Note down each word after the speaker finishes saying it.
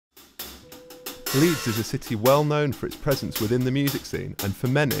Leeds is a city well known for its presence within the music scene, and for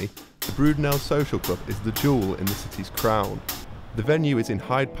many, the Brudenell Social Club is the jewel in the city's crown. The venue is in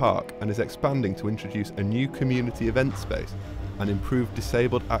Hyde Park and is expanding to introduce a new community event space and improve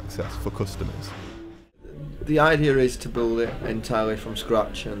disabled access for customers. The idea is to build it entirely from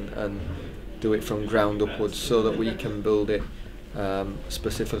scratch and do it from ground upwards so that we can build it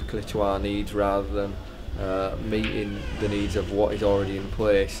specifically to our needs rather than meeting the needs of what is already in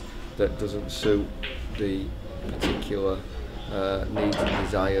place that doesn't suit the particular needs and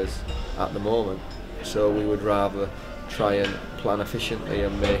desires at the moment. So we would rather try and plan efficiently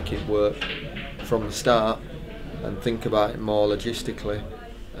and make it work from the start and think about it more logistically,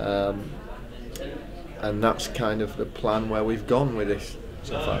 and that's kind of the plan where we've gone with this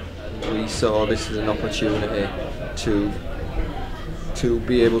so far. We saw this as an opportunity to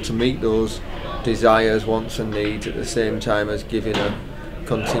be able to meet those desires, wants and needs at the same time as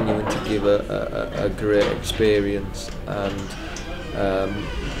continuing to give a great experience and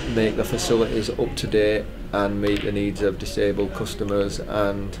make the facilities up to date and meet the needs of disabled customers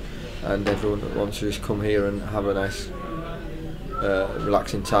and everyone that wants to just come here and have a nice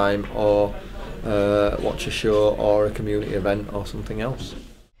relaxing time or watch a show or a community event or something else.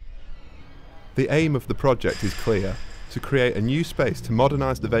 The aim of the project is clear: to create a new space to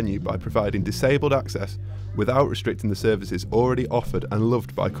modernise the venue by providing disabled access without restricting the services already offered and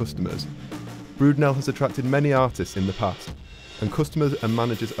loved by customers. Brudenell has attracted many artists in the past, and customers and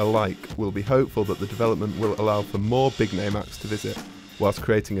managers alike will be hopeful that the development will allow for more big-name acts to visit, whilst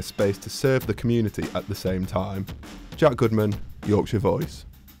creating a space to serve the community at the same time. Jack Goodman, Yorkshire Voice.